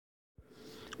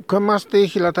Ukamaste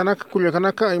hilatanaka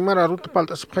kuyakanaka aymara ruta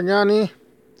paltaspañani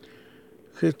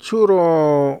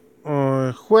hechuro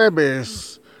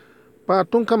jueves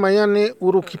patunka mayani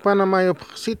urukipana mayo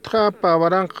sitja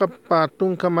pawaranka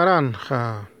patunka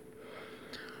maranja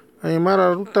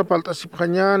aymara ruta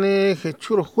paltaspañani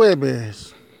hechuro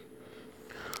jueves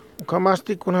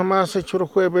ukamasti kunhamas hechuro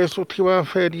jueves utjiwa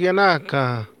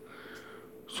ferianaka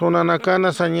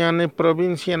sonanakana sañani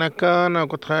provincia nakana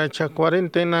kuthacha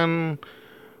cuarentenan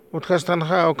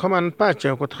Utkastanja ukaman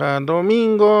pacha utja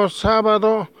domingo,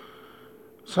 sábado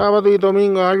y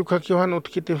domingo ayuka kiwan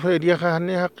utkiti feria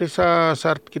neha qisa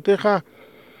sartkiteja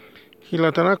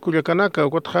hilatana kuyakanaka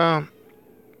utja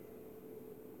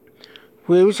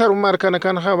huevisar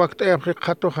markanakanja waqt'aya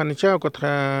qhatu hanicha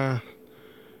utja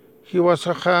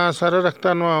hiwasaja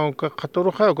sararaktano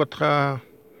qaturuja utja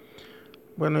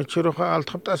bueno chiruja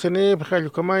altqapta asene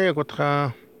ayukamaya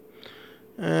utja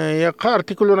yaqa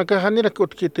artículo nakajanira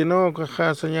kutkitino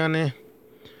kaja sañane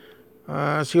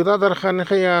ciudad arjane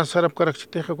ya sarap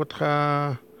karakchiteja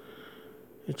kutja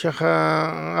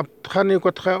ichaja aptjani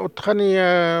kutja utjani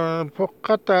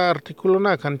poqata artículo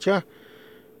nakancha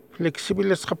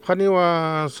flexibles qapjani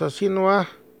wa sasinwa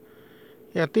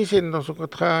yatisen nos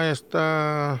kutja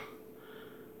esta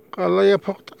qalaya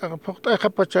poqta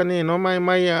qapachani no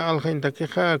maya aljainta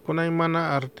keja kunay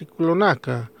mana artículo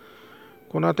naka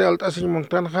kunate altasin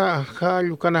montanja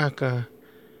yukanaka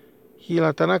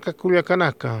hilatanaka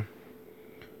kuyakanaka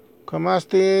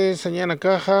kamaste señana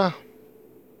caja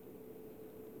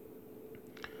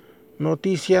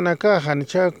noticia na caja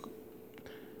nicha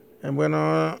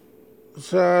bueno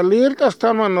salir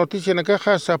hasta noticia na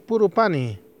caja sa puro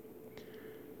pani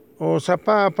o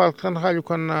sapa palkanja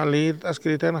yukana leer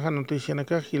escrita na noticia na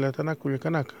caja hilatana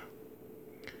kuyakanaka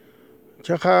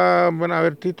chaja, bueno, a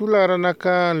ver, titular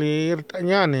naka leer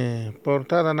tañane,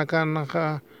 portada naka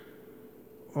naka,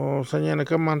 o señana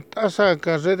que mantasa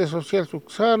que redes sociales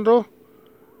usando,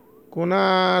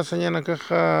 kuna señana que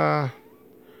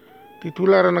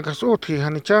titular naka suti,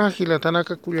 hanicha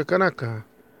hilatanaka kuyakanaka.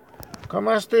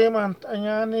 Kamaste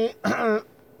mantañane,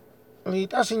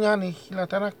 litasiñane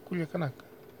hilatanaka kuyakanaka.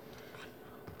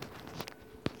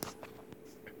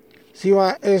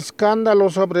 Siwa escándalo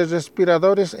sobre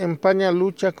respiradores empaña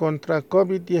lucha contra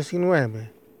COVID-19.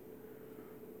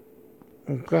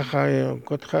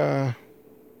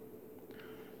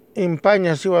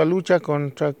 Empaña siwa lucha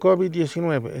contra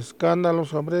COVID-19. Escándalo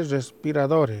sobre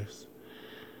respiradores.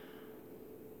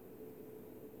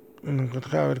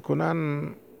 A ver,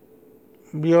 con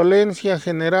violencia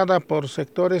generada por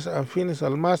sectores afines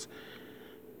al MAS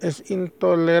es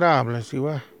intolerable,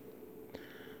 siwa.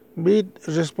 BID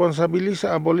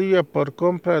responsabiliza a Bolivia por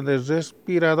compra de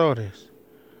respiradores.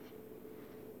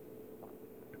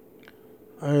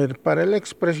 A ver, para el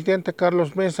expresidente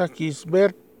Carlos Mesa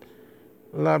Quisbert,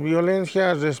 la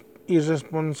violencia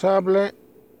irresponsable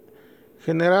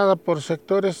generada por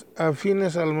sectores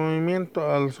afines al movimiento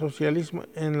al socialismo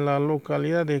en la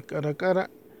localidad de Caracara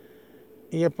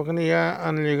y ya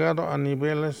han llegado a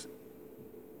niveles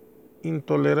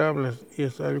intolerables y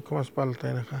es algo que más falta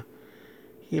en acá.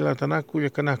 Hilatana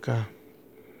kuyakanaka.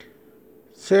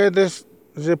 Se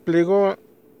replegó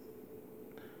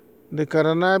de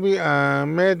Caranavi a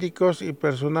médicos y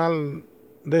personal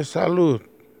de salud.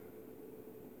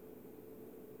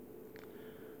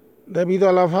 Debido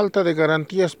a la falta de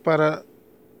garantías para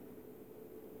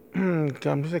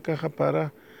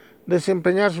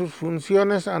desempeñar sus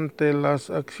funciones ante las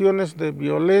acciones de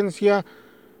violencia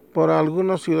por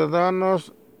algunos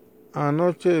ciudadanos,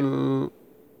 anoche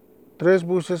 3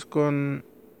 buses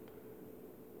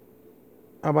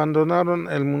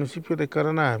abandonaron el municipio de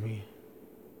Caranavi.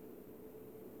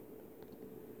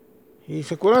 Y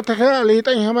se cura taja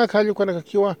lita y jama kayu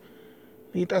kanakakiwa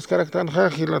litas karaktan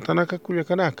haji latanaka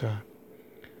kuyakanaka.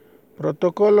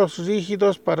 Protocolos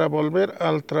rígidos para volver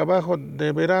al trabajo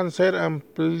deberán ser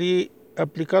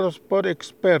aplicados por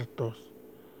expertos.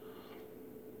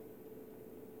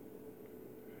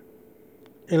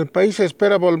 El país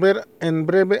espera volver en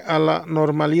breve a la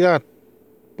normalidad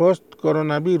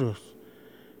post-coronavirus,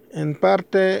 en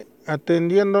parte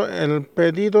atendiendo el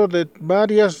pedido de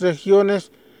varias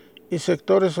regiones y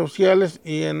sectores sociales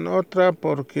y en otra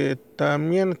porque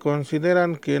también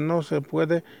consideran que no se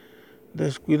puede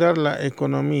descuidar la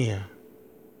economía.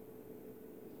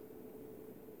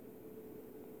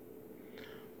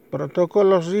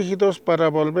 Protocolos rígidos para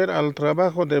volver al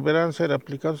trabajo deberán ser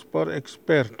aplicados por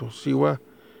expertos. Siwa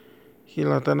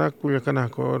hilatana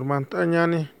kuyakanako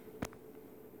hermantañani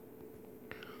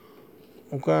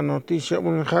uka noticia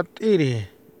un hatiri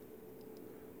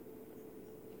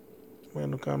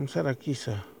bueno kamsara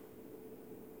kisa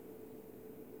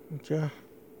Ya.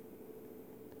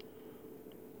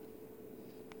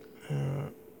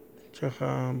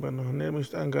 Chaja, bueno,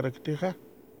 nemis angarakteja.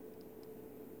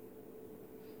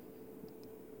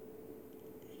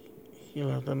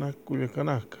 Hilatana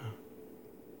Culiacanaka.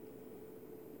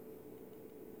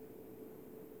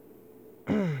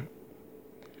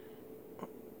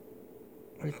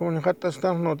 Y como en jata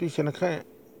esta noticia acá,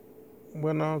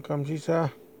 bueno,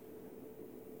 camisa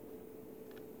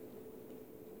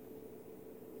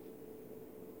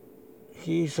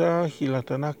Hisa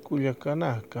Hilatana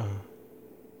Culiacanaka.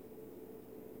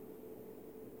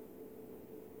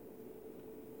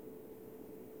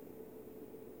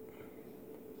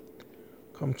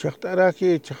 Kam chaktara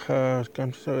ki chaja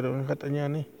camisa vera un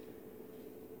jatañani.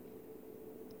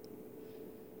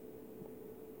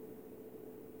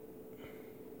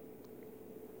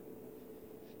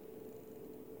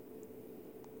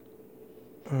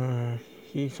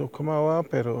 Hizo kamawa,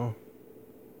 pero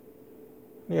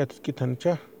ni atis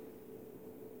kitancha.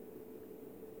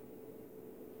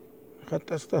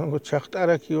 Jata esta no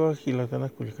chaktara ki wa Hilatana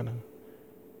Culiacanaka.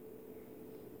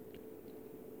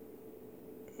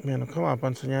 Bueno, kama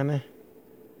pansañane.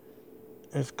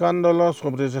 Escándalo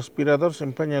sobre respirador se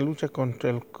empeña lucha contra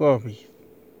el COVID.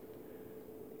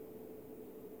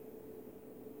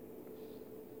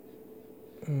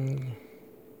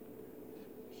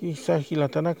 Hisa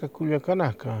Hilatanaka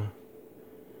Culiacanaka.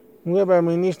 Nueva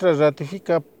ministra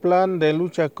ratifica plan de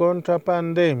lucha contra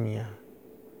pandemia.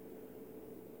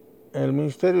 El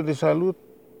Ministerio de Salud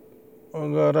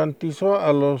garantizó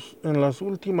en las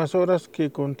últimas horas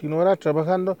que continuará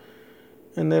trabajando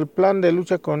en el plan de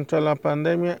lucha contra la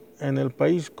pandemia en el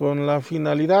país con la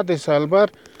finalidad de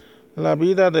salvar la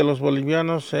vida de los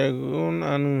bolivianos, según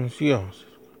anunció.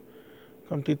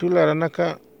 Con titular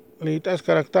Anaka Litas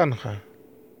Caractanja.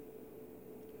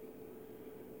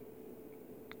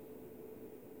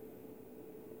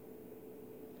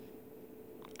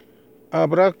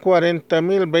 Habrá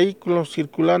 40.000 vehículos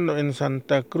circulando en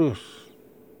Santa Cruz.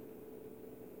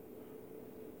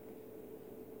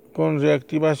 Con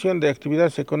reactivación de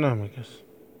actividades económicas.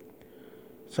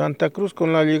 Santa Cruz,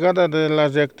 con la llegada de la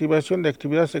reactivación de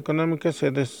actividades económicas,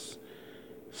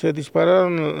 se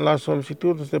dispararon las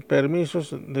solicitudes de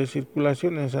permisos de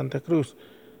circulación en Santa Cruz.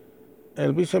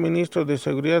 El viceministro de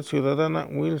Seguridad Ciudadana,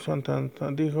 Wilson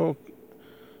Tanta, dijo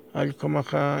al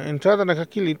comaja entrada na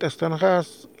kakilita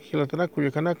stanjas Hilatana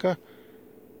Culiacanaka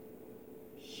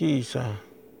Hisa.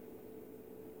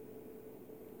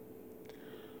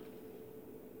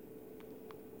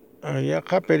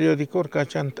 Acá periódico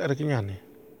Cachant Arquiñane.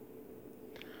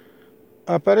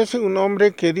 Aparece un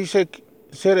hombre que dice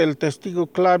ser el testigo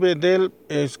clave del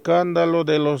escándalo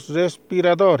de los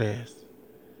respiradores.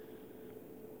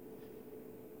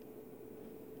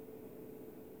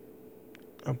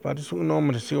 Aparece un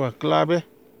hombre, clave.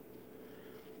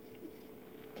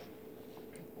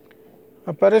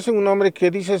 Aparece un hombre que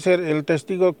dice ser el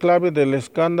testigo clave del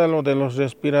escándalo de los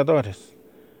respiradores.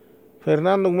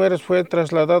 Fernando Humérez fue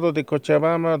trasladado de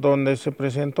Cochabamba, donde se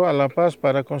presentó a La Paz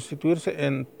para constituirse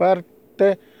en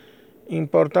parte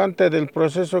importante del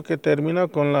proceso que terminó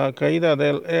con la caída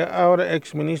del ahora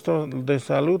exministro de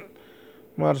Salud.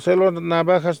 Marcelo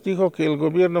Navajas dijo que el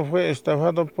gobierno fue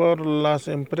estafado por las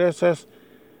empresas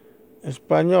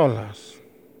españolas.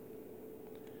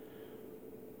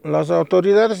 Las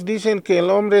autoridades dicen que el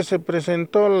hombre se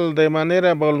presentó de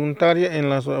manera voluntaria en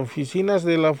las oficinas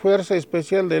de la Fuerza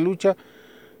Especial de Lucha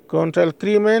contra el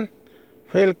Crimen,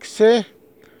 FELCSE,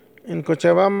 en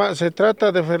Cochabamba. Se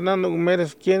trata de Fernando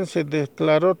Humérez, quien se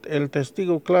declaró el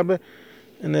testigo clave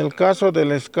en el caso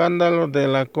del escándalo de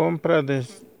la compra de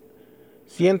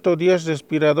 110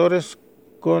 respiradores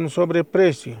con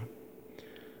sobreprecio.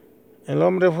 El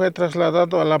hombre fue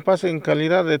trasladado a La Paz en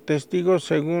calidad de testigo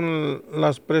según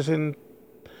la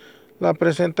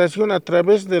presentación a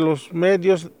través de los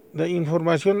medios de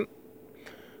información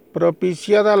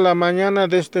propiciada la mañana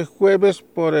de este jueves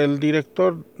por el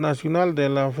director nacional de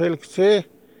la FELCSE,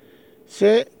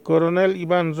 coronel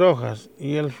Iván Rojas,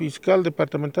 y el fiscal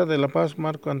departamental de La Paz,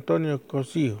 Marco Antonio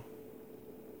Cosío.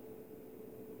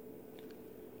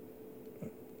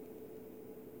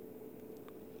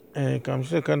 El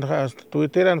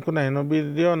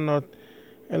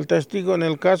testigo en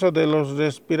el caso de los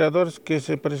respiradores que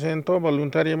se presentó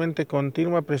voluntariamente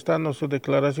continúa prestando su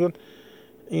declaración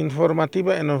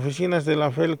informativa en oficinas de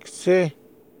la FELCSE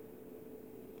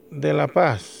de La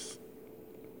Paz.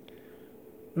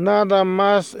 Nada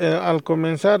más al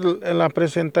comenzar la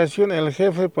presentación, el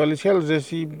jefe policial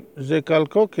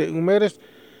recalcó que Humérez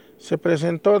se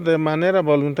presentó de manera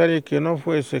voluntaria y que no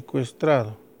fue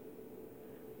secuestrado.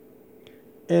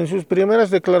 En sus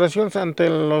primeras declaraciones ante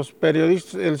los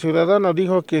periodistas, el ciudadano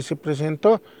dijo que se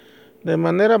presentó de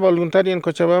manera voluntaria en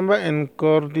Cochabamba en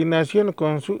coordinación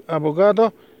con su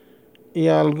abogado y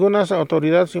algunas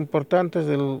autoridades importantes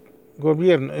del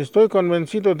gobierno. Estoy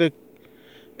convencido de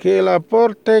que el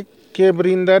aporte que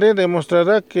brindaré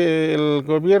demostrará que el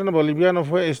gobierno boliviano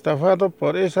fue estafado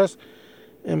por esas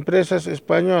empresas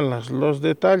españolas. Los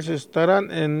detalles estarán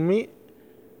en mi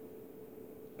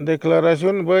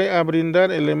declaración. Voy a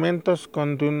brindar elementos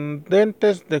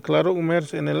contundentes, declaró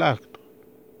Umers en el acto.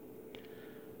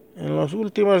 En los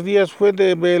últimos días fue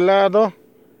develado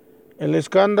el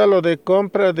escándalo de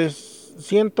compra de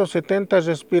 170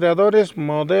 respiradores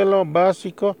modelo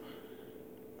básico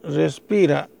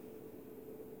Respira,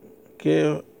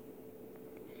 que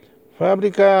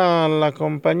fabrica la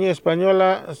compañía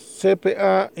española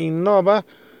CPA Innova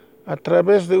a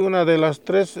través de una de las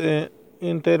tres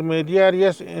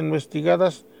intermediarias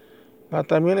investigadas, la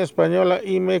también española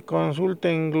IME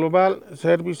Consulting Global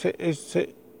Service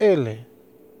SL.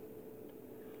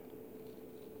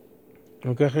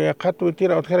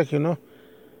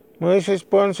 Moisés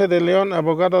Ponce de León,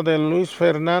 abogado de Luis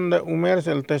Fernando Umers,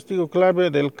 el testigo clave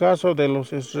del caso de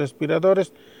los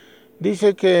respiradores,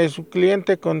 dice que su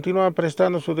cliente continúa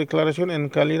prestando su declaración en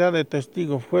calidad de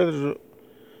testigo.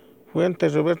 Fuente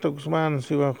Roberto Guzmán,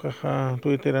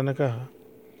 Twitter.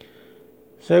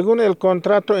 Según el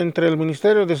contrato entre el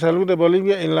Ministerio de Salud de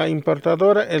Bolivia y la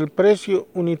importadora, el precio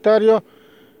unitario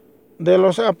de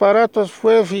los aparatos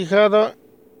fue fijado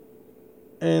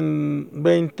en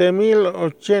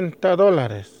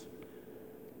 $20,080,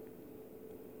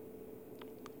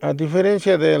 a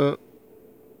diferencia de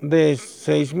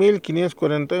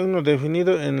 6.541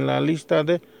 definido en la lista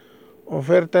de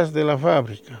ofertas de la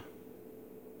fábrica.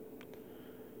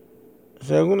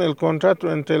 Según el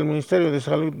contrato entre el Ministerio de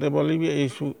Salud de Bolivia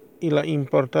y la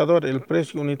importadora, el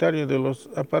precio unitario de los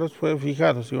aparatos fue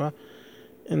fijado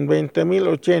en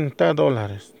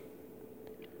 $20,080.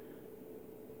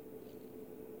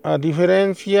 A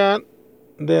diferencia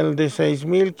del de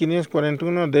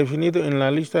 6.541 definido en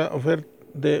la lista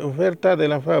de oferta de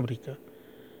la fábrica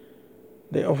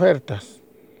de ofertas.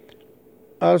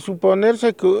 Al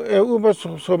suponerse que hubo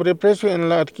sobreprecio en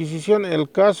la adquisición,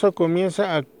 el caso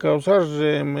comienza a causar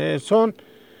remesón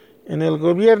en el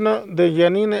gobierno de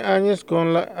Yanine Áñez,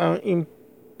 con la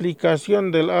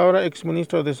implicación del ahora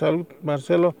exministro de Salud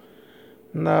Marcelo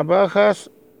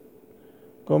Navajas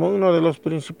como uno de los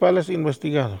principales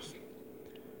investigados.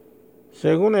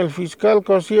 Según el fiscal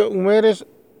Cosío Umers,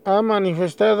 ha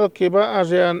manifestado que va a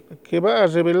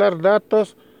revelar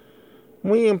datos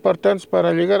muy importantes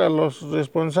para llegar a los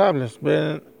responsables.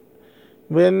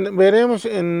 Veremos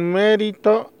en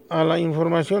mérito a la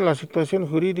información la situación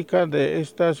jurídica de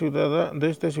este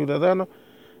ciudadano,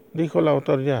 dijo la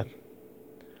autoridad.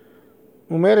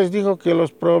 Umers dijo que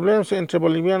los problemas entre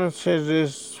bolivianos se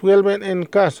resuelven en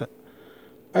casa.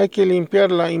 Hay que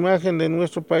limpiar la imagen de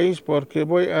nuestro país porque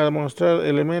voy a mostrar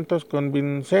elementos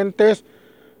convincentes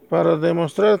para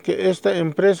demostrar que esta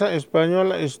empresa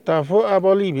española estafó a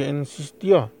Bolivia,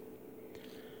 insistió.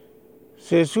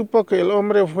 Se supo que el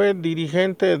hombre fue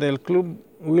dirigente del club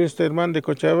Wilstermann de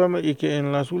Cochabamba y que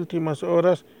en las últimas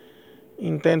horas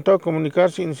intentó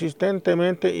comunicarse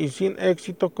insistentemente y sin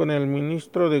éxito con el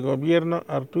ministro de Gobierno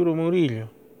Arturo Murillo.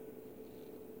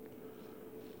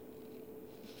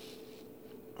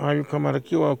 Hay como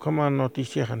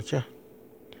noticia,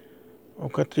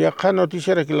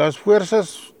 noticia que las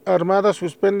Fuerzas Armadas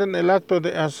suspenden el acto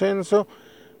de ascenso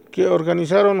que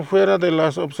organizaron fuera de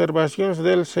las observaciones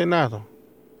del Senado.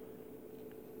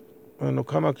 Bueno,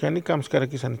 como que ni cams que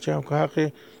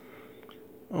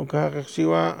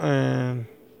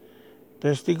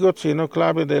testigo sino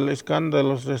clave del escándalo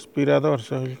de los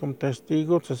respiradores, como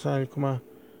testigo, como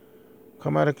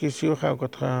cámara que si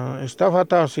está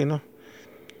fatal, sino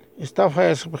estafa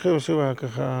es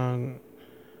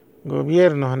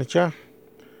gobierno, hancha,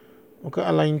 o que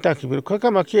a la intaki, pero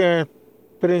como aquí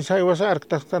prensa y vas a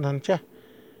arctastan, hancha,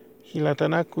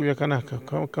 hilatana cuya canaka,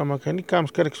 como que ni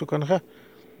cams que su canaja,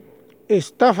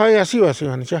 estafa y así va a ser,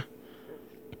 hancha,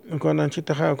 cuando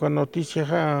anchita, cuando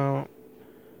noticia,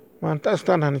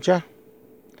 mantastan, hancha,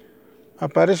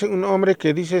 aparece un hombre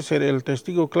que dice ser el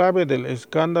testigo clave del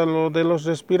escándalo de los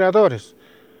respiradores.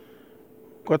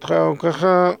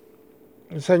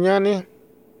 Sañani,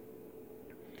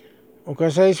 o que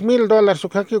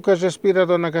 $6,000, o que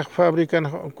respirador na que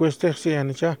fabrican cueste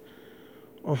sianicha,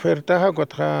 oferta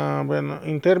bueno,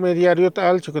 intermediario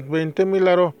tal, chico,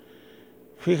 $20,000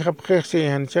 fija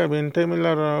sianicha,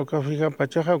 $20,000 que fija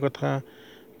pachaja,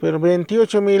 pero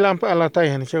 $28,000 a la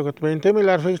talla, chico,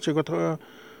 $20,000 fija, chico,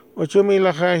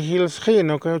 8,000 hills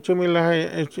gino que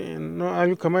 8,000 no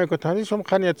ayu kamay ko tani som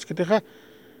khaniats que teja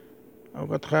o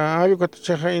kotja ayu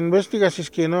kotcha investigasis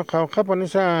que no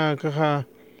japonesa kaja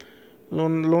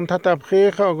lun tata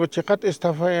pjeja o chechat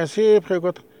estafa así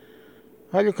pjegot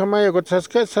ayu kamay ko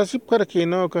sasip karki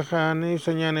no kaja ni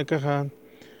señane kaja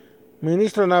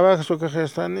ministro navaja su kaja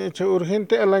están hecho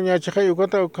urgente a la ñacha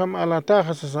yukota kam a la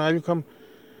taja sa ayu kam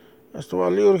esto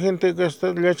ali urgente que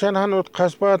está le echan hanot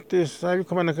kaspatis ayu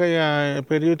kam nakaya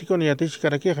periódico ni atish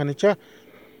karaki janicha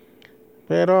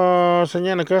pero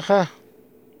señane kaja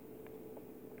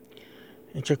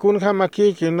chakun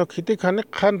jamaki que no kiti kan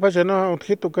pachano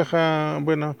utjito kaja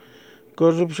bueno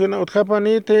corrupción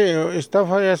utjapanite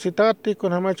estafa ya citati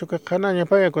con hamacho que kanaña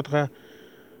paya kotja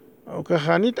o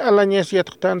kajanit alañes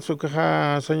yatqtan su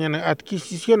kaja señana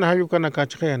adquisición hayukana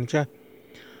kachjan cha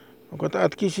o kota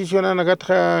adquisición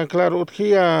anagatja claro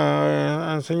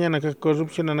utjia señana que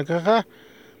corrupción anakaja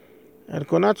el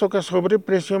conazo que sobre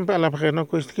presión para la no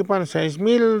cuestipan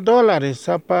 $6,000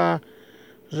 sapa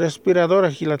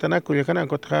respiradora gilatana culiacana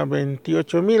kotja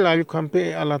 28,000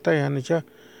 ayukampe a la talla nicha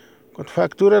kot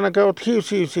factura naka utji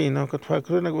sí no kot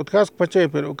factura naka utjas pache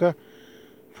pero ka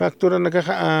factura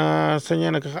naka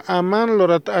señana naka aman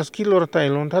lorat aski lorata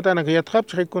ilon tata naka yathap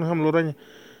chikun ham loranya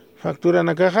factura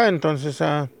naka entonces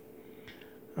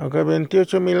okay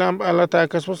 28,000 a la talla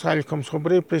pues hay como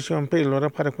sobre presión pe lora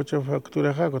para coche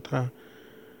factura ja kotja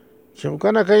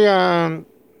chukana kaya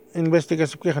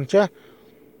investigación que hancha.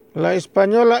 La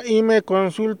española IME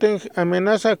Consulting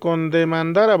amenaza con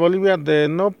demandar a Bolivia de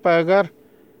no pagar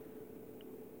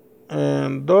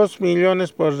 2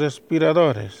 millones por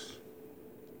respiradores.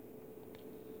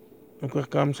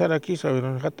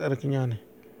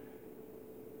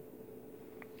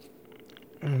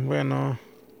 Bueno,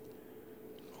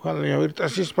 ojalá y ahorita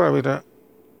así es para ver.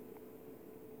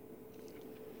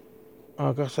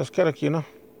 Acá se aquí, ¿no?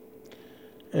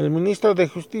 El ministro de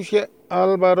Justicia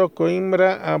Álvaro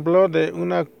Coimbra habló de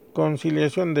una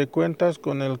conciliación de cuentas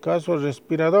con el caso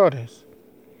respiradores.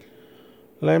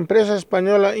 La empresa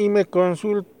española IME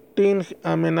Consulting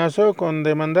amenazó con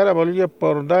demandar a Bolivia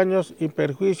por daños y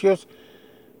perjuicios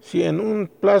si en un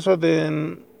plazo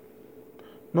de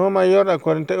no mayor a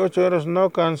 48 horas no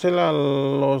cancela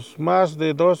los más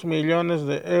de 2 millones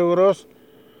de euros,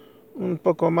 un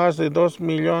poco más de 2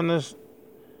 millones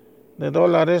de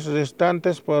dólares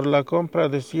restantes por la compra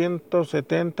de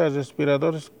 170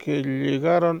 respiradores que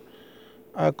llegaron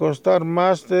a costar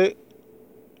más de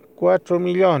 4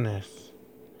 millones.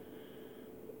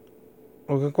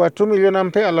 O que 4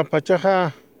 millones a la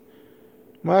pachaja,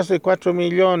 más de 4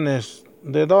 millones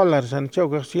de dólares han hecho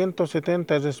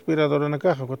 170 respiradores en la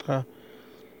caja.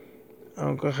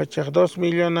 Aunque 2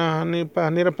 millones ni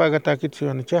para pagar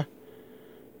taquición.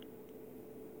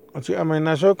 Así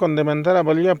amenazó con demandar a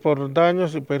Bolivia por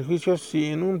daños y perjuicios si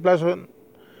en un plazo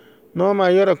no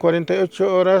mayor a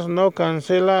 48 horas no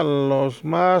cancela los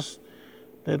más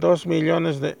de 2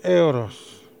 millones de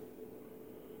euros,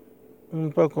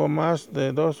 un poco más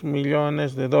de 2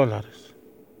 millones de dólares.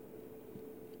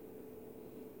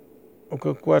 O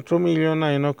que 4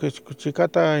 millones, no que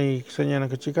chicata y señala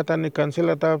que chicata ni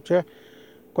cancela tapcha.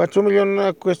 4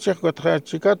 millones cuesta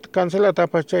chicat cancela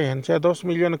tapacha, 2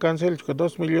 millones cancel,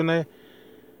 2 millones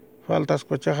faltas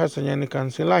cochaja señani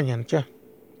cancelañan,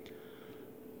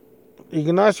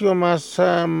 Ignacio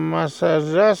Mazarraza,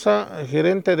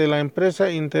 gerente de la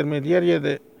empresa intermediaria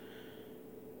de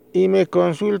IME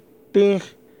Consulting,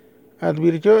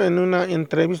 advirtió en una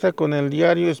entrevista con el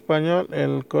diario español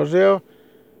El Correo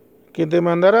que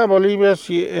demandará a Bolivia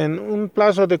si en un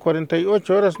plazo de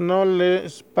 48 horas no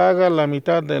les paga la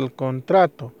mitad del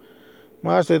contrato,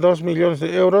 más de 2 millones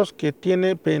de euros que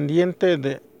tiene pendiente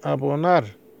de abonar.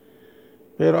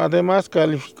 Pero además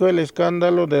calificó el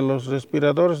escándalo de los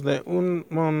respiradores de un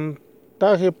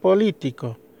montaje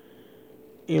político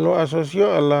y lo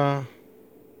asoció a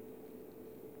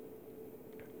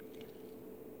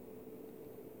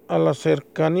la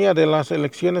cercanía de las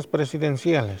elecciones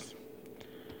presidenciales.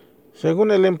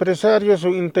 Según el empresario, su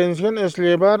intención es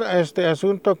llevar a este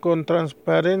asunto con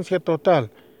transparencia total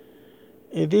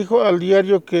y dijo al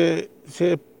diario que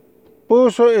se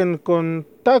puso en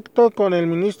contacto con el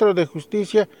ministro de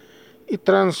Justicia y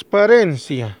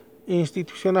Transparencia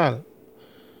Institucional,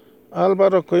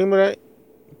 Álvaro Coimbra,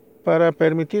 para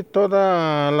permitir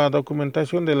toda la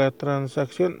documentación de la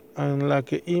transacción en la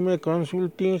que IME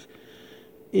Consulting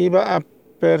iba a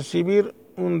percibir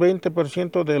un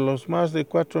 20% de los más de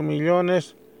 4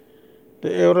 millones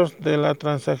de euros de la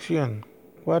transacción,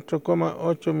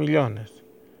 4,8 millones.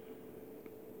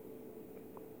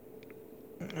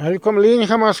 Hay como línea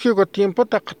jamás que tiempo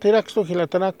taqtiraxto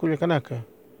gilatana kulikanaka.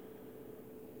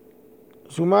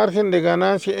 su margen de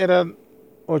ganancia era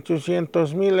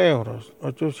 800,000 euros,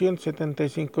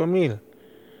 875,000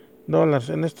 dólares.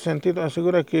 En este sentido,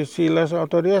 asegura que si las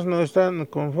autoridades no están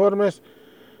conformes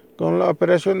con la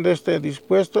operación de este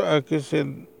dispuesto a que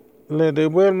se le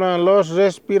devuelvan los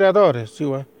respiradores. ¿Sí,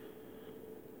 va?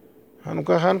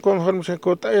 Respiradores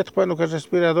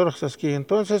aquí.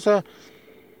 Entonces,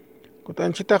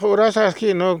 kutanchita urasa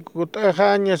aquí, no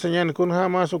kutajaña señal kun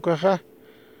jamás ukaja.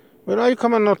 Bueno, hay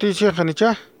como noticia,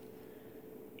 Janicha.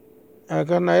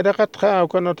 Acá naira katja,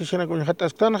 o noticia na kun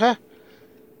hatasktanja.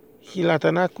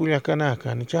 Gilatana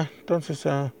Culiacanaca, ¿nicha? Entonces,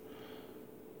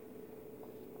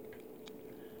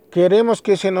 queremos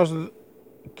que se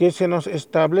nos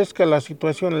establezca la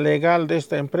situación legal de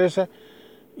esta empresa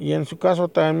y en su caso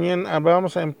también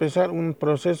vamos a empezar un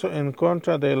proceso en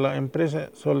contra de la empresa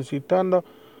solicitando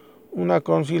una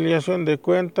conciliación de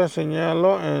cuentas,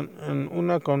 señaló en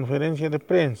una conferencia de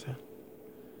prensa.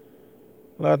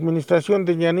 La administración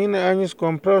de Yanina Áñez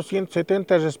compró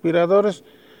 170 respiradores.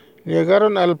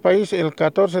 Llegaron al país el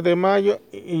 14 de mayo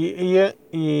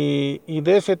y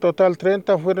de ese total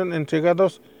 30 fueron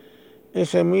entregados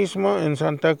ese mismo en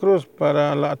Santa Cruz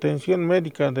para la atención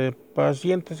médica de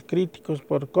pacientes críticos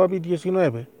por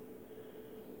COVID-19.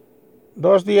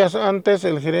 2 días antes,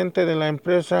 el gerente de la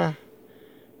empresa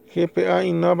GPA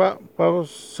Innova, Pau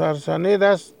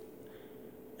Sarzanedas,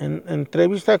 en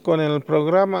entrevista con el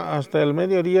programa Hasta el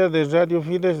Mediodía de Radio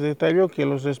Fides, detalló que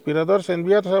los respiradores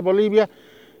enviados a Bolivia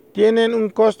tienen un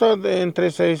costo de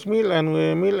entre 6,000 a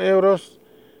 9,000 euros,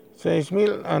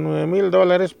 6,000 a 9,000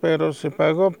 dólares, pero se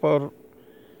pagó por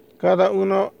cada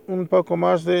uno un poco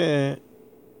más de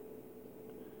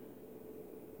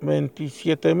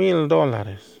 27,000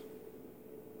 dólares.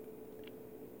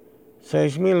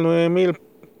 6,000, 9,000,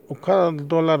 cada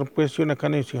dólar pues una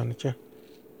canción.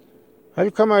 Hay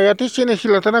como ya te tiene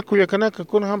gilatana Culiacana que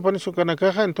con han ponido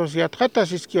canakaja, entonces ya trata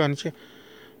si es que van.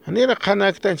 Anira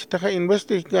canacta en chitaja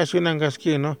investigación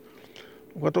angaski, ¿no?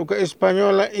 Cuando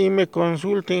española y me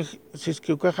consulten si es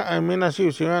que caja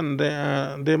amenaza se van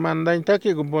de mandanta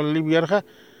que Bolivia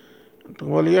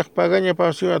pagaña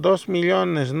para 2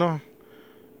 millones, ¿no?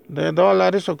 De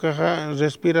dólares o caja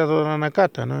respirador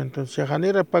anacata, ¿no? Entonces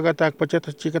janira paga tak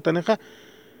pachatas chicataneja.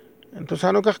 Entonces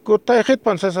anuka kuta ejit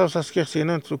pansas que si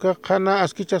no, su caja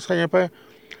asquichas caña pa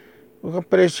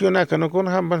presiona que no con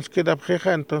hambans que da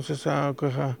preja, entonces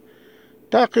caja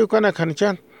taqi ukana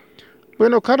kanichan.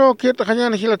 Bueno, caro que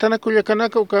tajañan gilatana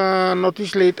Culiacanaca uka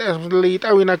noticia leit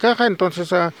awina caja, entonces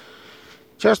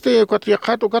chaste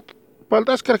cuatiacat ukat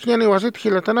paltas carquiñani wasit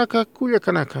gilatanaca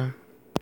Culiacanaca.